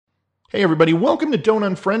Hey, everybody. Welcome to Don't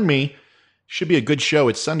Unfriend Me. Should be a good show.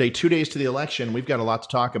 It's Sunday, 2 days to the election. We've got a lot to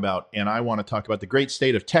talk about, and I want to talk about the great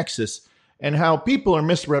state of Texas and how people are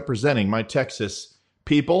misrepresenting my Texas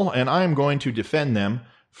people, and I am going to defend them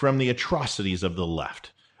from the atrocities of the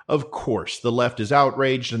left. Of course, the left is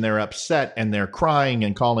outraged, and they're upset, and they're crying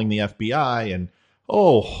and calling the FBI, and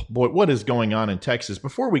oh, boy, what is going on in Texas?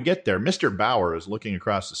 Before we get there, Mr. Bauer is looking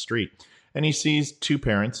across the street, and he sees two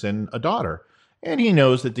parents and a daughter. And he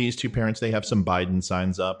knows that these two parents, they have some Biden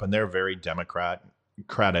signs up and they're very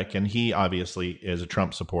democratic. And he obviously is a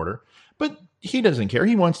Trump supporter, but he doesn't care.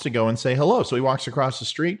 He wants to go and say hello. So he walks across the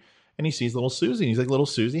street and he sees little Susie. And he's like, little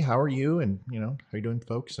Susie, how are you? And, how are you doing,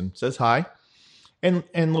 folks? And says hi. And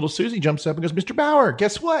little Susie jumps up and goes, Mr. Bauer,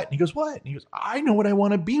 guess what? And he goes, what? And he goes, I know what I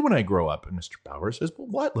want to be when I grow up. And Mr. Bauer says, well,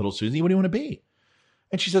 what, little Susie? What do you want to be?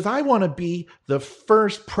 And she says, I want to be the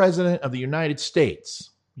first president of the United States.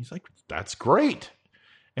 He's like, that's great.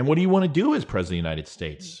 And what do you want to do as president of the United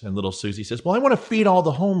States? And little Susie says, well, I want to feed all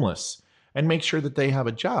the homeless and make sure that they have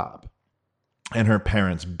a job. And her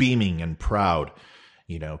parents, beaming and proud,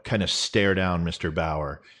 kind of stare down Mr.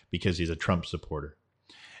 Bauer because he's a Trump supporter.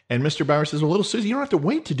 And Mr. Bauer says, well, little Susie, you don't have to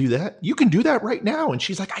wait to do that. You can do that right now. And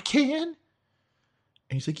she's like, I can. And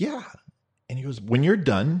he's like, yeah. And he goes, when you're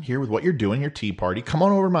done here with what you're doing, your tea party, come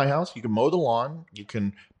on over to my house. You can mow the lawn. You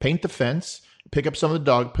can paint the fence, pick up some of the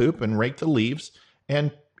dog poop and rake the leaves.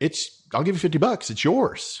 And I'll give you $50. It's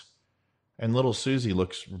yours. And little Susie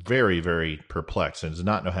looks very, very perplexed and does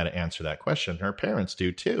not know how to answer that question. Her parents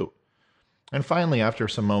do too. And finally, after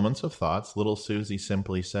some moments of thoughts, little Susie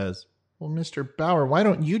simply says, well, Mr. Bauer, why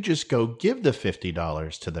don't you just go give the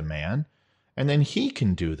 $50 to the man and then he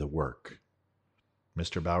can do the work?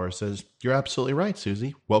 Mr. Bauer says, you're absolutely right,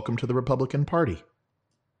 Susie. Welcome to the Republican Party.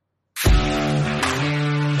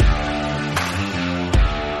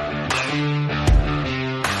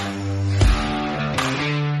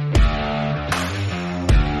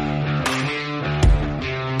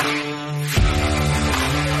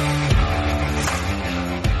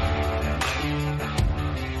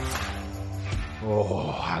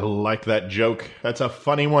 I like that joke. That's a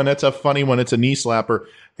funny one. It's a knee slapper.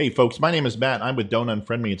 Hey, folks, my name is Matt. I'm with Don't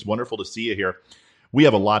Unfriend Me. It's wonderful to see you here. We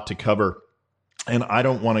have a lot to cover, and I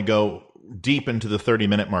don't want to go deep into the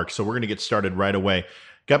 30-minute mark, so we're going to get started right away.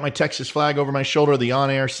 Got my Texas flag over my shoulder, the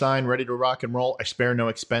on-air sign, ready to rock and roll. I spare no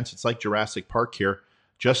expense. It's like Jurassic Park here.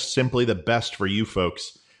 Just simply the best for you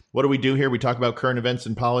folks. What do we do here? We talk about current events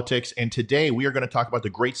and politics, and today we are going to talk about the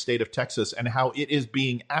great state of Texas and how it is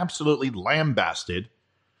being absolutely lambasted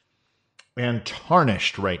and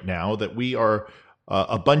tarnished right now, that we are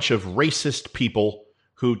a bunch of racist people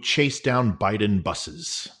who chase down Biden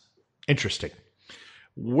buses. Interesting.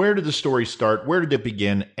 Where did the story start? Where did it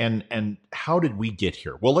begin? And how did we get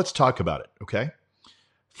here? Well, let's talk about it, okay?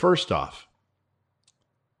 First off,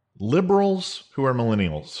 liberals who are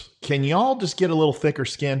millennials, can y'all just get a little thicker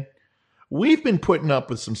skin? We've been putting up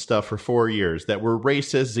with some stuff for 4 years, that we're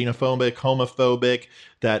racist, xenophobic, homophobic,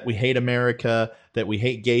 that we hate America, that we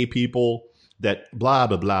hate gay people, that blah,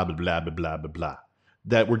 blah, blah, blah, blah, blah, blah, blah, blah,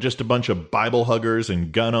 that we're just a bunch of Bible huggers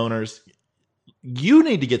and gun owners. You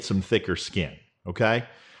need to get some thicker skin, okay?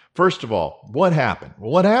 First of all, what happened?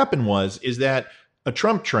 Well, what happened is that a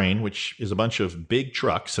Trump train, which is a bunch of big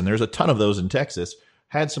trucks, and there's a ton of those in Texas,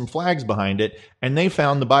 had some flags behind it, and they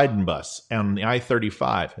found the Biden bus on the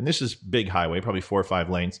I-35. And this is big highway, probably 4 or 5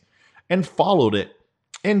 lanes, and followed it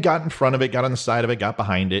and got in front of it, got on the side of it, got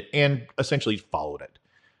behind it, and essentially followed it.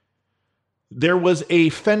 There was a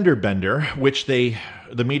fender bender, which the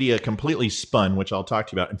media completely spun, which I'll talk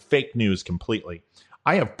to you about, and fake news completely.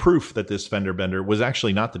 I have proof that this fender bender was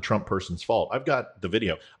actually not the Trump person's fault. I've got the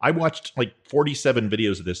video. I watched like 47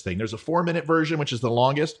 videos of this thing. There's a 4-minute version, which is the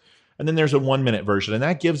longest, and then there's a 1-minute version, and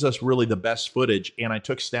that gives us really the best footage. And I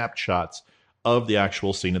took snapshots of the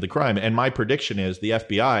actual scene of the crime. And my prediction is the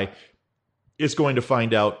FBI is going to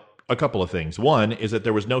find out a couple of things. One is that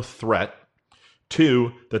there was no threat.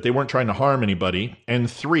 2, that they weren't trying to harm anybody. And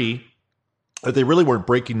 3, that they really weren't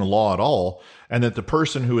breaking the law at all. And that the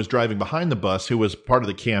person who was driving behind the bus, who was part of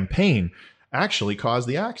the campaign, actually caused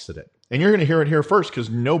the accident. And you're going to hear it here first, because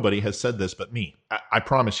nobody has said this but me. I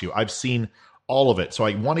promise you, I've seen all of it. So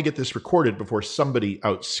I want to get this recorded before somebody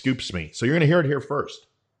outscoops me. So you're going to hear it here first.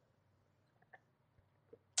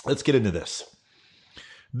 Let's get into this.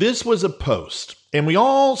 This was a post, and we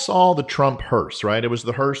all saw the Trump hearse, right? It was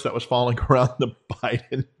the hearse that was following around the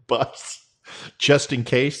Biden bus, just in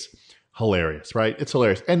case. Hilarious, right? It's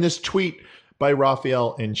hilarious. And this tweet by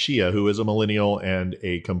Raphael Anchia, who is a millennial and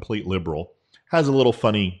a complete liberal, has a little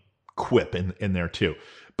funny quip in there too.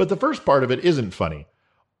 But the first part of it isn't funny.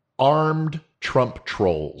 Armed Trump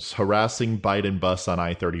trolls harassing Biden bus on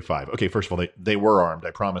I-35. Okay, first of all, they were armed,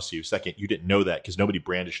 I promise you. Second, you didn't know that because nobody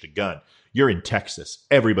brandished a gun. You're in Texas.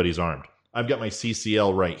 Everybody's armed. I've got my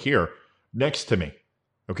CCL right here next to me.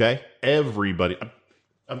 Okay? Everybody.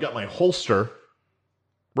 I've got my holster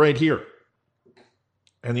right here.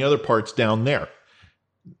 And the other part's down there.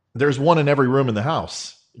 There's one in every room in the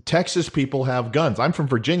house. Texas people have guns. I'm from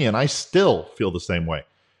Virginia, and I still feel the same way.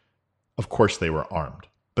 Of course they were armed.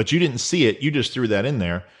 But you didn't see it. You just threw that in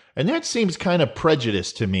there. And that seems kind of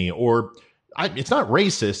prejudiced to me. Or it's not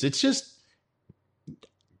racist. It's just,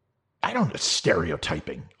 I don't know,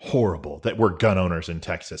 stereotyping. Horrible that we're gun owners in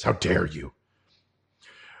Texas. How dare you?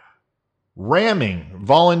 Ramming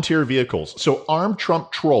volunteer vehicles. So armed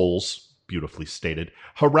Trump trolls, beautifully stated,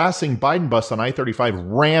 harassing Biden bus on I-35,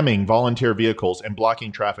 ramming volunteer vehicles and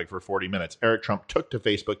blocking traffic for 40 minutes. Eric Trump took to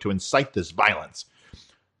Facebook to incite this violence.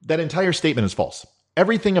 That entire statement is false.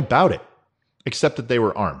 Everything about it, except that they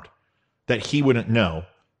were armed, that he wouldn't know,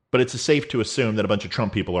 but it's safe to assume that a bunch of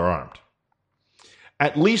Trump people are armed.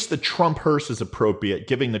 At least the Trump hearse is appropriate,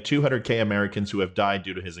 giving the 200K Americans who have died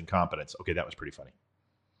due to his incompetence. Okay, that was pretty funny.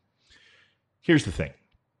 Here's the thing,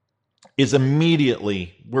 is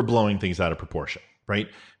immediately we're blowing things out of proportion, right?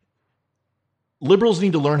 Liberals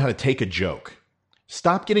need to learn how to take a joke.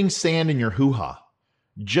 Stop getting sand in your hoo-ha.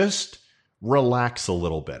 Just relax a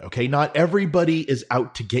little bit, okay? Not everybody is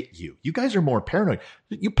out to get you. You guys are more paranoid.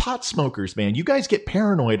 You pot smokers, man, you guys get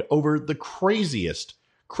paranoid over the craziest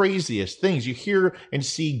things. You hear and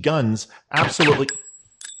see guns absolutely.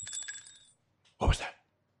 What was that?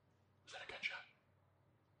 Was that a gunshot?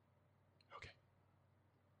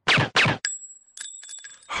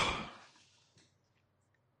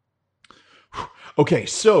 Okay. Okay,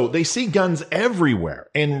 so they see guns everywhere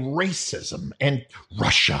and racism and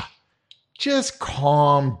Russia. Just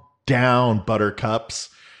calm down, buttercups.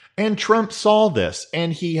 And Trump saw this,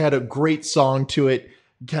 and he had a great song to it.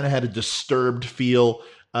 Kind of had a disturbed feel.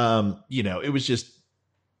 It was just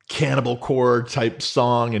Cannibal Corpse type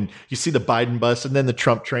song. And you see the Biden bus and then the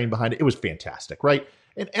Trump train behind it. It was fantastic, right?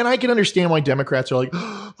 And I can understand why Democrats are like,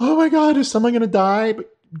 oh my God, is someone going to die? But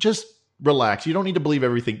just relax. You don't need to believe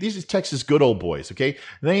everything. These are Texas good old boys, okay?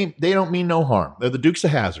 They don't mean no harm. They're the Dukes of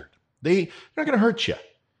Hazzard. They're not going to hurt you.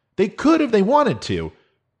 They could if they wanted to,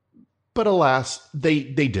 but alas, they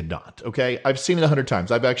did not, okay? I've seen it 100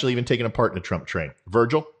 times. I've actually even taken a part in a Trump train.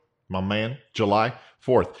 Virgil, my man, July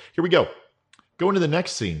 4th. Here we go. Go into the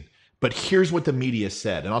next scene. But here's what the media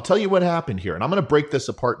said, and I'll tell you what happened here, and I'm going to break this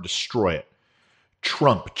apart and destroy it.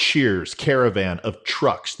 Trump cheers caravan of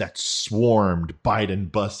trucks that swarmed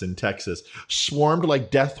Biden bus in Texas. Swarmed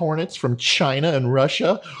like death hornets from China and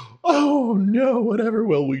Russia. Oh no, whatever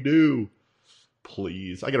will we do?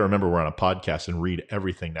 Please. I got to remember we're on a podcast and read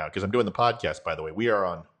everything now because I'm doing the podcast, by the way. We are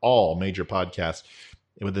on all major podcasts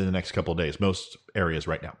within the next couple of days, most areas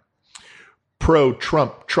right now.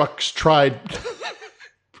 Pro-Trump trucks tried.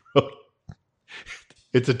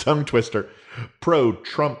 It's a tongue twister.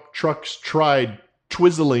 Pro-Trump trucks tried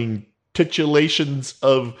twizzling titulations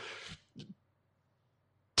of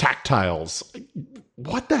tactiles.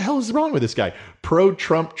 What the hell is wrong with this guy?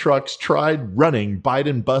 Pro-Trump trucks tried running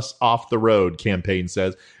Biden bus off the road, campaign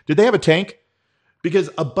says. Did they have a tank? Because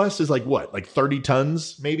a bus is like what? Like 30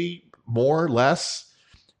 tons, maybe more, less?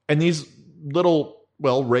 And these little,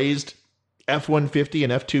 raised F-150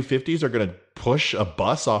 and F-250s are going to push a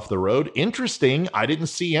bus off the road? Interesting. I didn't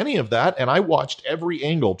see any of that. And I watched every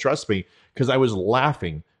angle, trust me, because I was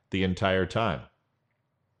laughing the entire time.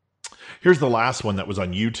 Here's the last one that was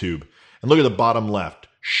on YouTube. And look at the bottom left.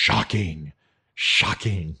 Shocking.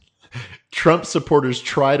 Trump supporters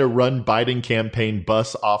try to run Biden campaign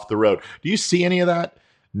bus off the road. Do you see any of that?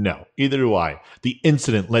 No, either do I. The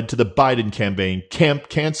incident led to the Biden campaign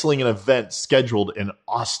canceling an event scheduled in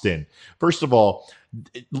Austin. First of all,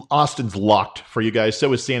 Austin's locked for you guys.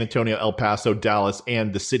 So is San Antonio, El Paso, Dallas,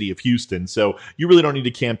 and the city of Houston. So you really don't need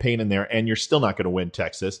to campaign in there, and you're still not going to win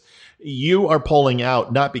Texas. You are pulling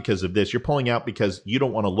out not because of this. You're pulling out because you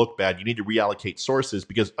don't want to look bad. You need to reallocate sources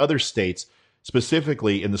because other states,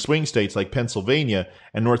 specifically in the swing states like Pennsylvania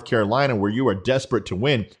and North Carolina, where you are desperate to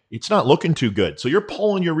win, it's not looking too good. So you're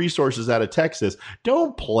pulling your resources out of Texas.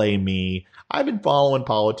 Don't play me. I've been following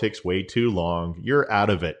politics way too long. You're out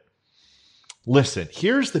of it. Listen,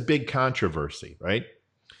 here's the big controversy, right?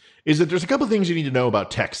 Is that there's a couple of things you need to know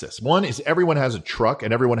about Texas. One is everyone has a truck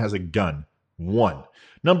and everyone has a gun. One.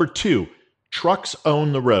 Number two, trucks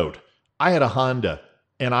own the road. I had a Honda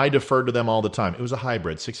and I deferred to them all the time. It was a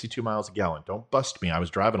hybrid, 62 miles a gallon. Don't bust me. I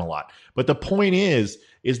was driving a lot. But the point is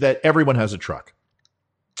that everyone has a truck.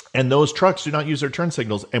 And those trucks do not use their turn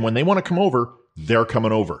signals. And when they want to come over, they're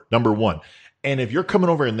coming over, number one. And if you're coming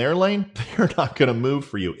over in their lane, they're not going to move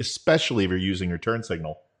for you, especially if you're using your turn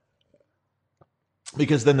signal,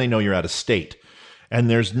 because then they know you're out of state. And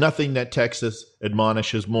there's nothing that Texas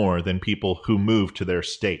admonishes more than people who move to their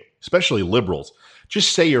state, especially liberals.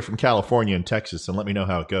 Just say you're from California and Texas and let me know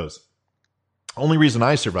how it goes. Only reason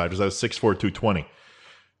I survived is I was 6'4", 220.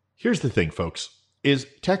 Here's the thing, folks, is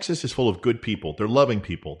Texas is full of good people. They're loving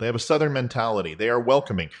people. They have a Southern mentality. They are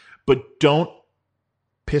welcoming. But don't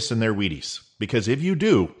piss in their Wheaties, because if you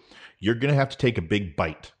do, you're going to have to take a big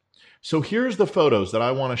bite. So here's the photos that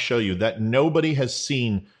I want to show you that nobody has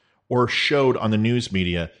seen or showed on the news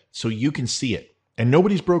media, so you can see it. And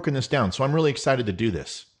nobody's broken this down, so I'm really excited to do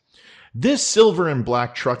this. This silver and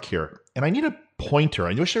black truck here, and I need a pointer.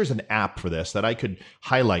 I wish there was an app for this that I could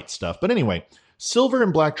highlight stuff. But anyway, silver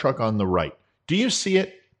and black truck on the right. Do you see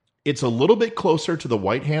it? It's a little bit closer to the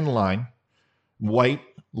white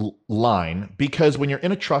line, because when you're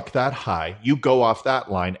in a truck that high, you go off that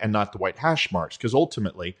line and not the white hash marks, because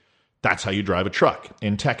ultimately that's how you drive a truck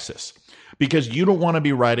in Texas, because you don't want to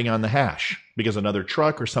be riding on the hash because another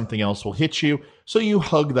truck or something else will hit you. So you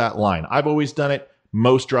hug that line. I've always done it.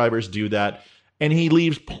 Most drivers do that. And he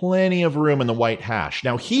leaves plenty of room in the white hash.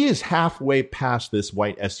 Now, he is halfway past this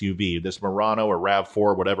white SUV, this Murano or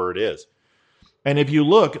RAV4, whatever it is. And if you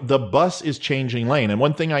look, the bus is changing lane. And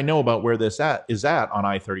one thing I know about where this is at on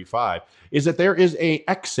I-35 is that there is an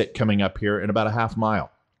exit coming up here in about a half mile.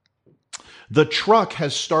 The truck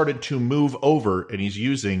has started to move over, and he's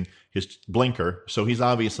using his blinker, so he's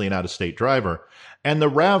obviously an out-of-state driver. And the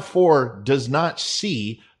RAV4 does not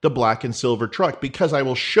see the black and silver truck, because I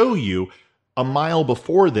will show you a mile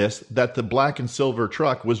before this that the black and silver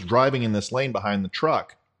truck was driving in this lane behind the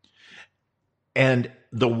truck. And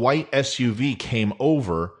the white SUV came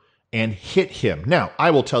over and hit him. Now,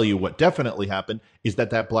 I will tell you what definitely happened is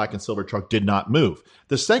that black and silver truck did not move.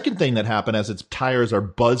 The second thing that happened as its tires are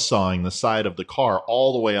buzzsawing the side of the car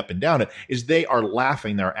all the way up and down it is they are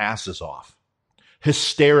laughing their asses off,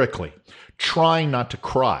 hysterically, trying not to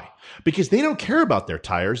cry, because they don't care about their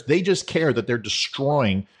tires. They just care that they're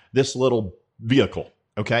destroying this little vehicle,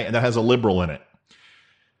 okay? And that has a liberal in it.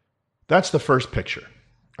 That's the first picture.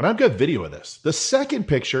 And I've got video of this. The second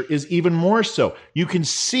picture is even more so. You can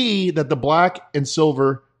see that the black and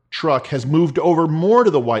silver truck has moved over more to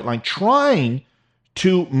the white line, trying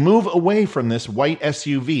to move away from this white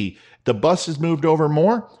SUV. The bus has moved over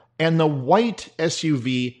more, and the white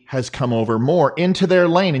SUV has come over more into their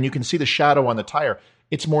lane. And you can see the shadow on the tire.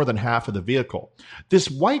 It's more than half of the vehicle. This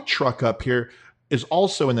white truck up here is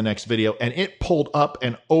also in the next video, and it pulled up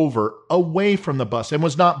and over away from the bus and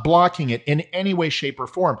was not blocking it in any way, shape, or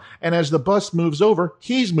form. And as the bus moves over,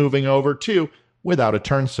 he's moving over too without a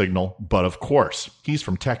turn signal. But of course, he's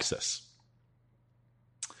from Texas.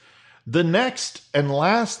 The next and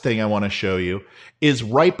last thing I want to show you is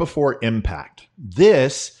right before impact.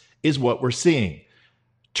 This is what we're seeing.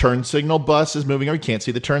 Turn signal bus is moving over. You can't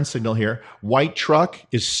see the turn signal here. White truck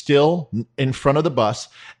is still in front of the bus,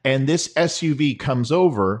 and this SUV comes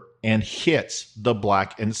over and hits the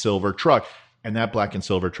black and silver truck. And that black and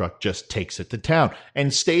silver truck just takes it to town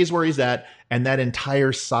and stays where he's at. And that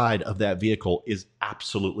entire side of that vehicle is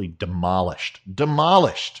absolutely demolished.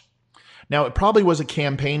 Demolished. Now, it probably was a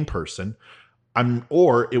campaign person,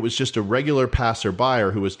 or it was just a regular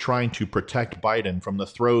passerby who was trying to protect Biden from the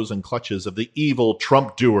throes and clutches of the evil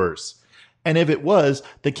Trump doers. And if it was,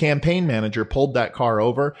 the campaign manager pulled that car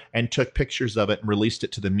over and took pictures of it and released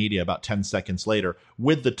it to the media about 10 seconds later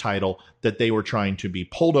with the title that they were trying to be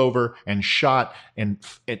pulled over and shot. And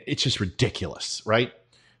it's just ridiculous, right?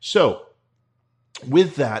 So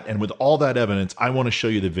with that and with all that evidence, I want to show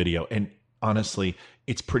you the video. And honestly,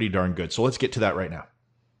 it's pretty darn good. So let's get to that right now.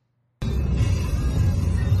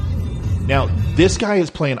 Now, this guy is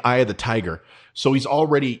playing Eye of the Tiger, so he's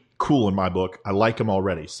already cool in my book. I like him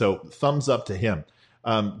already. So thumbs up to him.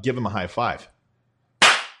 Give him a high five.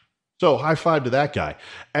 So high five to that guy.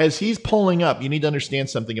 As he's pulling up, you need to understand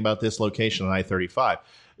something about this location on I-35.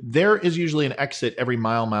 There is usually an exit every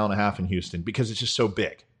mile, mile and a half in Houston because it's just so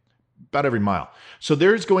big. About every mile. So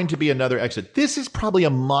there's going to be another exit. This is probably a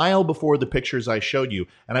mile before the pictures I showed you.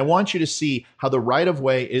 And I want you to see how the right of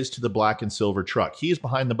way is to the black and silver truck. He is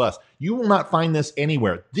behind the bus. You will not find this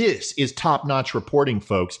anywhere. This is top-notch reporting,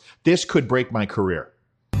 folks. This could break my career.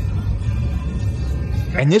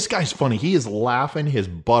 And this guy's funny. He is laughing his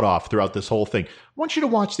butt off throughout this whole thing. I want you to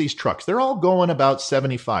watch these trucks. They're all going about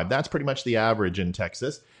 75. That's pretty much the average in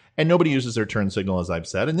Texas. And nobody uses their turn signal, as I've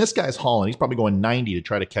said. And this guy's hauling. He's probably going 90 to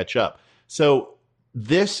try to catch up. So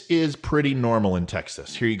this is pretty normal in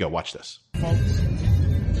Texas. Here you go. Watch this. Folks,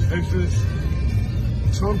 Texas,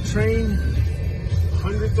 Trump train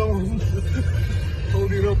hundreds of them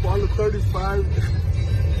holding up all the 35.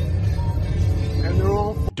 And they're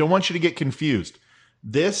all... Don't want you to get confused.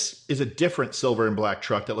 This is a different silver and black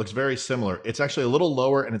truck that looks very similar. It's actually a little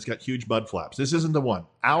lower and it's got huge mud flaps. This isn't the one.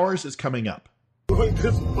 Ours is coming up.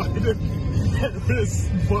 This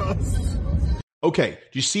bus. Okay,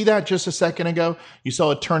 do you see that just a second ago? You saw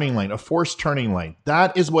a turning lane, a forced turning lane.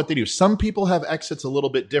 That is what they do. Some people have exits a little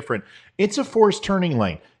bit different. It's a forced turning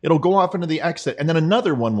lane. It'll go off into the exit, and then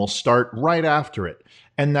another one will start right after it.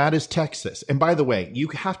 And that is Texas. And by the way, you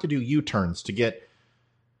have to do U-turns to get...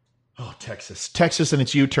 Oh, Texas. Texas and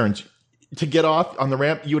its U-turns. To get off on the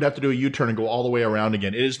ramp, you would have to do a U-turn and go all the way around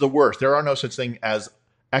again. It is the worst. There are no such thing as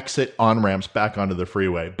exit on-ramps back onto the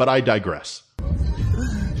freeway. But I digress.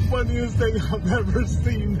 Funniest thing I've ever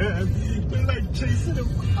seen, man. They're like chasing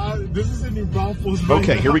him out. This is in New Braunfels.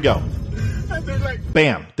 Okay, here we go. And they're like,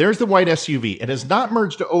 bam, there's the white SUV. It has not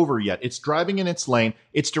merged over yet. It's driving in its lane.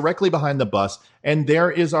 It's directly behind the bus. And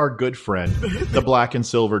there is our good friend, the black and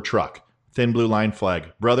silver truck. Thin blue line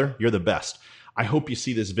flag. Brother, you're the best. I hope you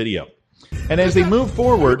see this video. And as they move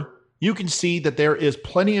forward, you can see that there is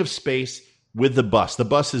plenty of space with the bus. The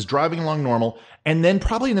bus is driving along normal, and then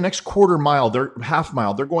probably in the next quarter mile, half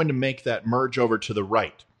mile, they're going to make that merge over to the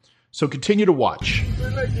right. So continue to watch.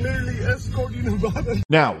 they're like literally escorting him out of...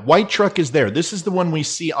 Now, white truck is there. This is the one we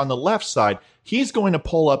see on the left side. He's going to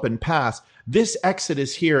pull up and pass. This exit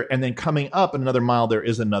is here, and then coming up another mile, there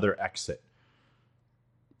is another exit.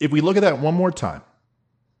 If we look at that one more time,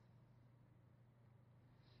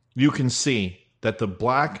 you can see that the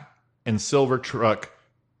black and silver truck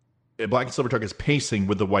is pacing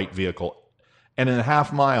with the white vehicle. And in a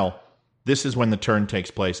half mile, this is when the turn takes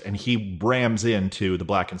place, and he rams into the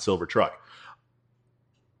black and silver truck.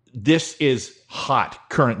 This is hot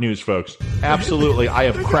current news, folks. Absolutely. I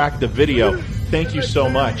have cracked the video. Thank you so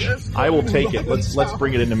much. I will take it. Let's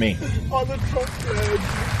bring it into me. On the truck bed.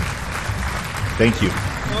 Thank you.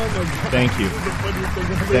 Oh my God. Thank you. This is the funniest thing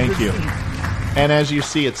I've Thank ever you. seen. And as you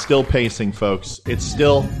see, it's still pacing, folks. It's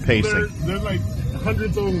still pacing. They're like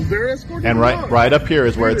hundreds of them. They're escorting And him out. right up here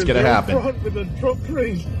is where it's going to They're in happen. front with a truck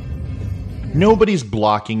train. Nobody's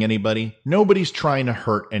blocking anybody. Nobody's trying to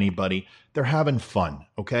hurt anybody. They're having fun,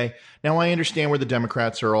 okay? Now, I understand where the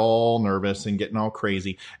Democrats are all nervous and getting all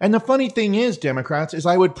crazy. And the funny thing is, Democrats, is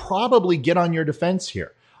I would probably get on your defense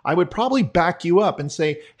here. I would probably back you up and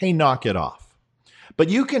say, hey, knock it off. But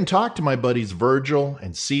you can talk to my buddies Virgil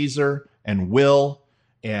and Caesar and Will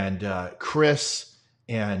and Chris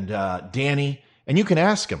and Danny, and you can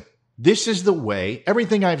ask them. This is the way,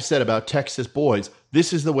 everything I've said about Texas boys,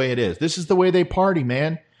 this is the way it is. This is the way they party,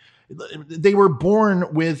 man. They were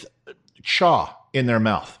born with chaw in their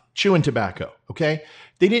mouth, chewing tobacco, okay?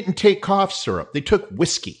 They didn't take cough syrup. They took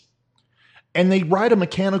whiskey. And they ride a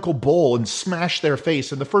mechanical bull and smash their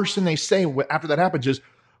face. And the first thing they say after that happens is,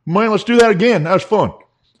 man, let's do that again. That was fun.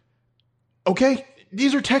 Okay?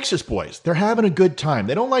 These are Texas boys. They're having a good time.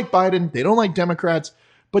 They don't like Biden. They don't like Democrats,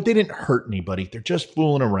 but they didn't hurt anybody. They're just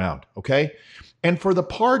fooling around, okay? And for the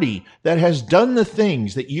party that has done the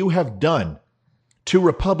things that you have done to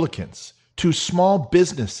Republicans, to small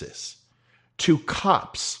businesses, to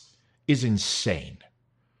cops, is insane.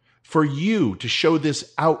 For you to show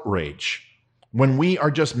this outrage when we are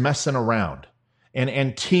just messing around, and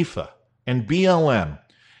Antifa and BLM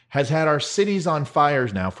has had our cities on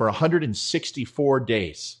fires now for 164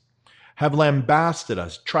 days, have lambasted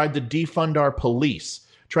us, tried to defund our police,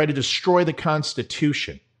 tried to destroy the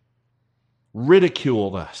Constitution,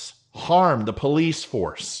 ridiculed us, harmed the police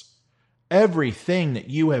force. Everything that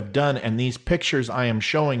you have done, and these pictures I am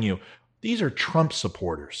showing you, these are Trump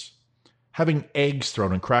supporters having eggs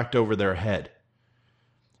thrown and cracked over their head,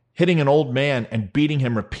 hitting an old man and beating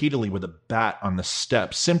him repeatedly with a bat on the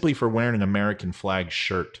steps simply for wearing an American flag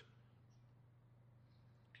shirt,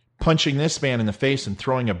 punching this man in the face and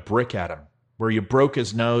throwing a brick at him where you broke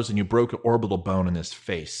his nose and you broke an orbital bone in his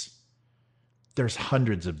face. There's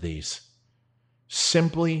hundreds of these.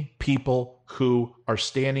 Simply people who are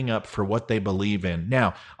standing up for what they believe in.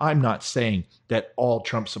 Now, I'm not saying that all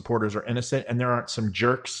Trump supporters are innocent and there aren't some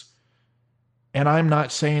jerks. And I'm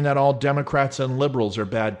not saying that all Democrats and liberals are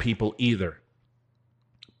bad people either.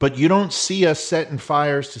 But you don't see us setting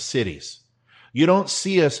fires to cities. You don't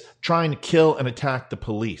see us trying to kill and attack the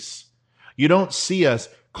police. You don't see us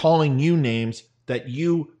calling you names that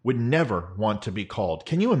you would never want to be called.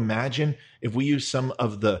 Can you imagine if we use some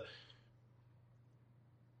of the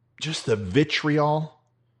vitriol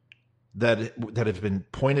that have been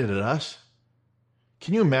pointed at us?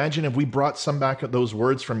 Can you imagine if we brought some back of those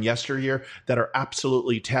words from yesteryear that are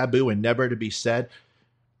absolutely taboo and never to be said?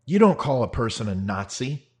 You don't call a person a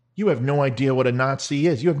Nazi. You have no idea what a Nazi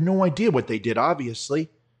is. You have no idea what they did,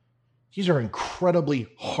 obviously. These are incredibly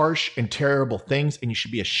harsh and terrible things, and you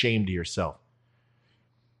should be ashamed of yourself.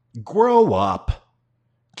 Grow up.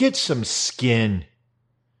 Get some skin.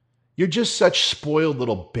 You're just such spoiled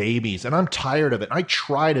little babies, and I'm tired of it. I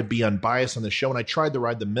try to be unbiased on the show, and I tried to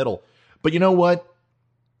ride the middle. But you know what?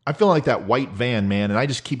 I feel like that white van, man, and I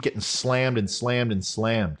just keep getting slammed and slammed and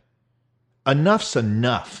slammed. Enough's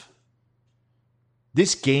enough.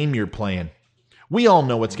 This game you're playing, we all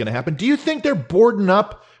know what's going to happen. Do you think they're boarding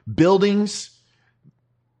up buildings,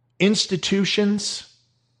 institutions,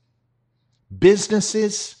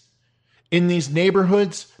 businesses in these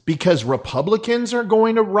neighborhoods because Republicans are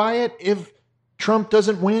going to riot if Trump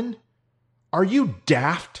doesn't win? Are you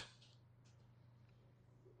daft?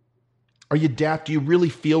 Are you daft? Do you really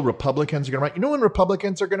feel Republicans are going to riot? You know when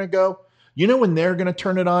Republicans are going to go? You know when they're going to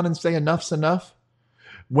turn it on and say enough's enough?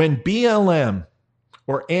 When BLM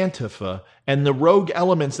or Antifa and the rogue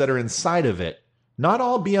elements that are inside of it, not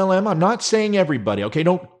all BLM, I'm not saying everybody, okay?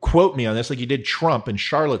 Don't quote me on this like you did Trump in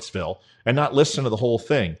Charlottesville and not listen to the whole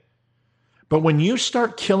thing. But when you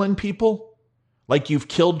start killing people like you've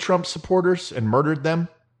killed Trump supporters and murdered them,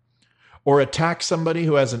 or attack somebody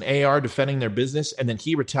who has an AR defending their business and then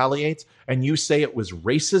he retaliates and you say it was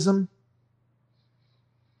racism,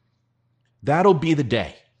 that'll be the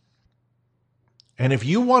day. And if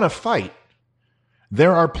you want to fight,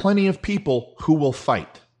 there are plenty of people who will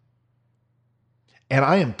fight. And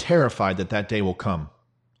I am terrified that that day will come.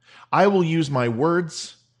 I will use my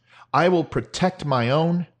words, I will protect my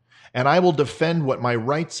own, and I will defend what my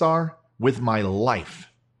rights are with my life.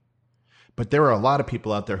 But there are a lot of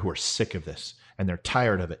people out there who are sick of this, and they're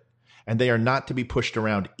tired of it, and they are not to be pushed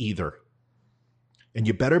around either. And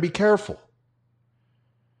you better be careful.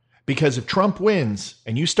 Because if Trump wins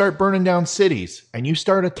and you start burning down cities and you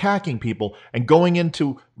start attacking people and going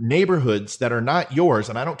into neighborhoods that are not yours,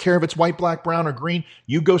 and I don't care if it's white, black, brown, or green,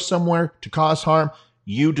 you go somewhere to cause harm,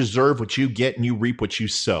 you deserve what you get and you reap what you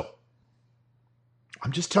sow.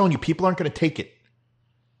 I'm just telling you, people aren't going to take it.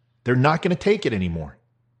 They're not going to take it anymore.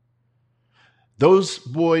 Those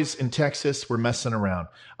boys in Texas were messing around.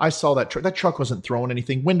 I saw that truck. That truck wasn't throwing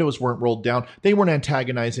anything. Windows weren't rolled down. They weren't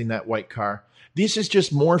antagonizing that white car. This is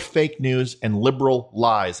just more fake news and liberal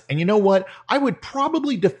lies. And you know what? I would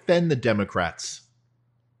probably defend the Democrats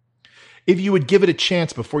if you would give it a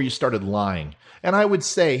chance before you started lying. And I would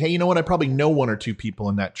say, hey, you know what? I probably know one or two people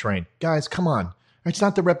in that train. Guys, come on. It's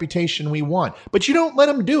not the reputation we want. But you don't let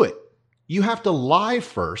them do it. You have to lie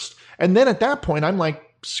first. And then at that point, I'm like,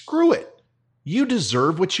 screw it. You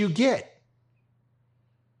deserve what you get.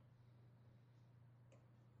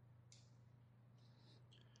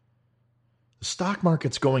 The stock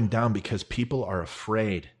market's going down because people are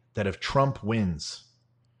afraid that if Trump wins,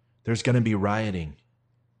 there's going to be rioting.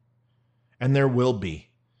 And there will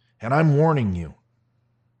be. And I'm warning you.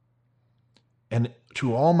 And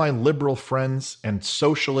to all my liberal friends and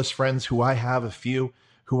socialist friends, who I have a few,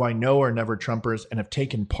 who I know are never Trumpers and have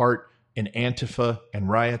taken part in Antifa and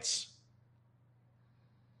riots,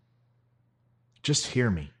 just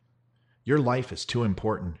hear me. Your life is too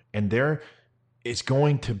important, and there is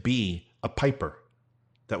going to be a piper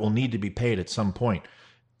that will need to be paid at some point.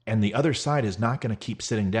 And the other side is not going to keep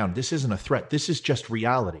sitting down. This isn't a threat. This is just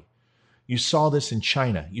reality. You saw this in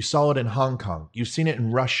China. You saw it in Hong Kong. You've seen it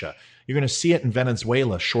in Russia. You're going to see it in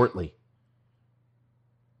Venezuela shortly.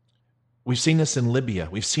 We've seen this in Libya.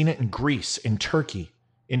 We've seen it in Greece, in Turkey,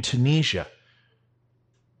 in Tunisia.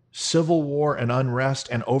 Civil war and unrest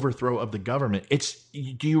and overthrow of the government.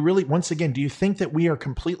 Do you really, once again, do you think that we are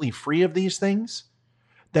completely free of these things?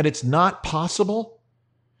 That it's not possible?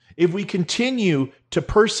 If we continue to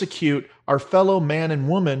persecute our fellow man and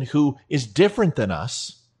woman who is different than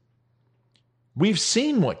us, we've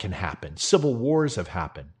seen what can happen. Civil wars have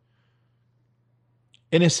happened.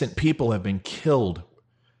 Innocent people have been killed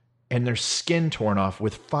and their skin torn off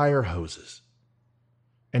with fire hoses.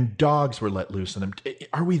 And dogs were let loose on them.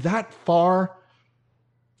 Are we that far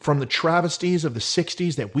from the travesties of the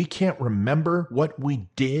 60s that we can't remember what we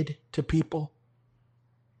did to people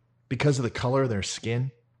because of the color of their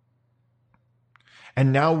skin?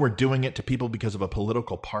 And now we're doing it to people because of a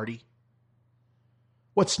political party?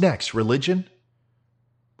 What's next? Religion?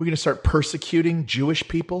 We're going to start persecuting Jewish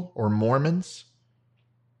people or Mormons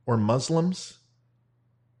or Muslims?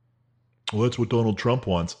 Well, that's what Donald Trump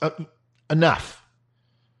wants. Enough.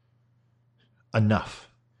 Enough.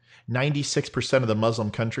 96% of the Muslim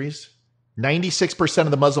countries, 96%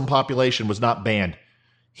 of the Muslim population was not banned.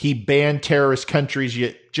 He banned terrorist countries,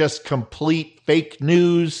 yet just complete fake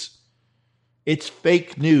news. It's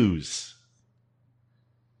fake news.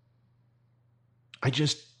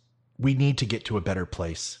 We need to get to a better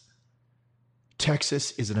place.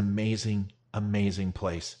 Texas is an amazing, amazing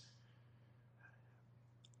place.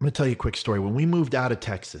 I'm going to tell you a quick story. When we moved out of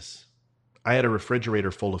Texas, I had a refrigerator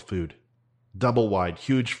full of food, double wide,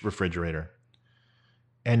 huge refrigerator.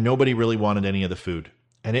 And nobody really wanted any of the food.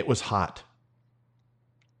 And it was hot.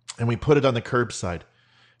 And we put it on the curbside.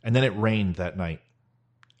 And then it rained that night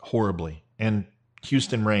horribly. And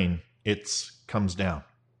Houston rain, it comes down.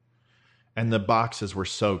 And the boxes were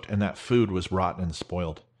soaked and that food was rotten and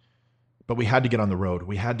spoiled. But we had to get on the road.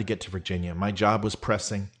 We had to get to Virginia. My job was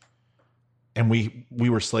pressing. And we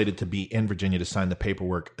were slated to be in Virginia to sign the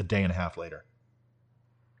paperwork a day and a half later.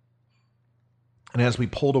 And as we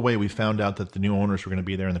pulled away, we found out that the new owners were going to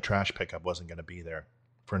be there and the trash pickup wasn't going to be there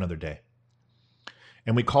for another day.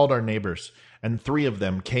 And we called our neighbors, and 3 of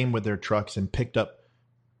them came with their trucks and picked up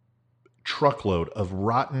a truckload of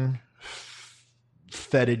rotten,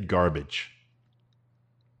 fetid garbage.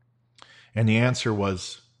 And the answer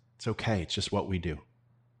was, it's okay. It's just what we do.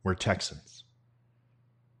 We're Texans.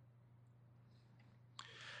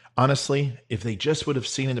 Honestly, if they just would have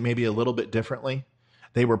seen it maybe a little bit differently,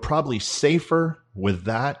 they were probably safer with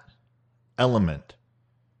that element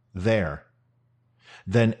there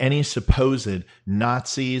than any supposed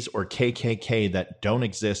Nazis or KKK that don't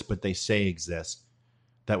exist but they say exist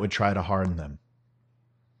that would try to harm them.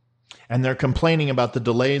 And they're complaining about the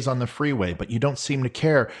delays on the freeway, but you don't seem to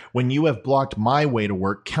care when you have blocked my way to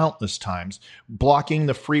work countless times, blocking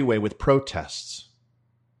the freeway with protests.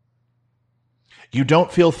 You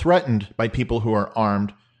don't feel threatened by people who are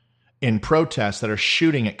armed in protests that are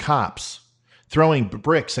shooting at cops, throwing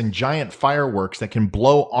bricks and giant fireworks that can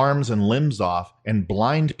blow arms and limbs off and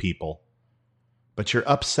blind people. But you're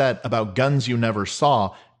upset about guns you never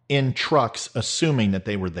saw in trucks, assuming that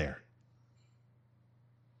they were there.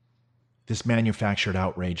 This manufactured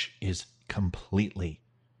outrage is completely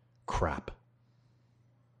crap.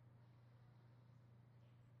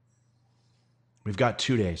 We've got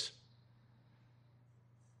 2 days.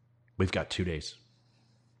 We've got 2 days.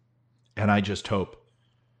 And I just hope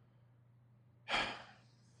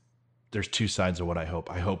there's 2 sides of what I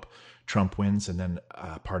hope. I hope Trump wins, and then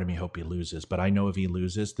part of me hope he loses. But I know if he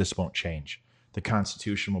loses, this won't change. The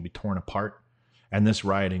Constitution will be torn apart, and this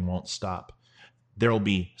rioting won't stop. There will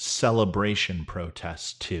be celebration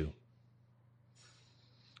protests too.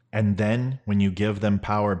 And then when you give them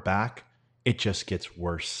power back, it just gets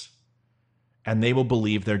worse. And they will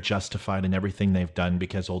believe they're justified in everything they've done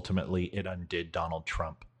because ultimately it undid Donald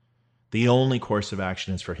Trump. The only course of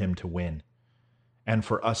action is for him to win and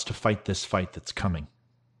for us to fight this fight that's coming.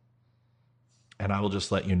 And I will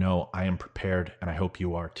just let you know I am prepared, and I hope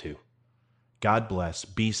you are too. God bless.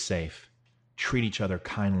 Be safe. Treat each other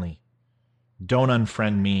kindly. Don't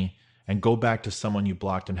unfriend me and go back to someone you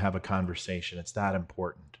blocked and have a conversation. It's that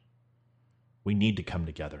important. We need to come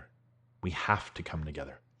together. We have to come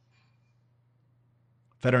together.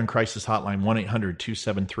 Veteran Crisis Hotline,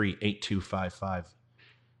 1-800-273-8255.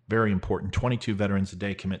 Very important. 22 veterans a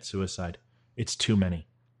day commit suicide. It's too many.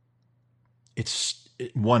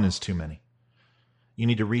 One is too many. You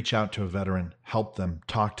need to reach out to a veteran, help them,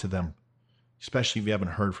 talk to them, especially if you haven't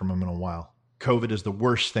heard from them in a while. COVID is the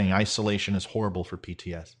worst thing. Isolation is horrible for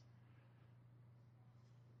PTS.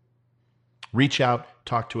 Reach out,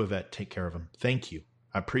 talk to a vet, take care of them. Thank you.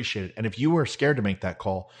 I appreciate it. And if you are scared to make that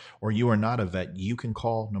call or you are not a vet, you can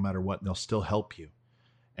call no matter what, and they'll still help you.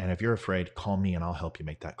 And if you're afraid, call me and I'll help you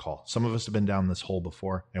make that call. Some of us have been down this hole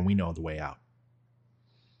before and we know the way out.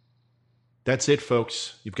 That's it,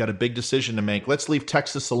 folks. You've got a big decision to make. Let's leave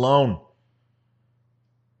Texas alone.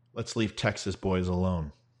 Let's leave Texas boys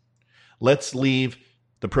alone. Let's leave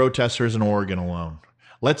the protesters in Oregon alone.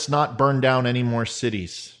 Let's not burn down any more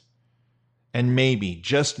cities. And maybe,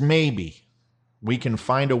 just maybe, we can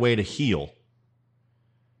find a way to heal.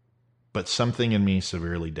 But something in me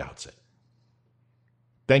severely doubts it.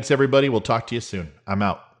 Thanks, everybody. We'll talk to you soon. I'm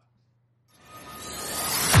out.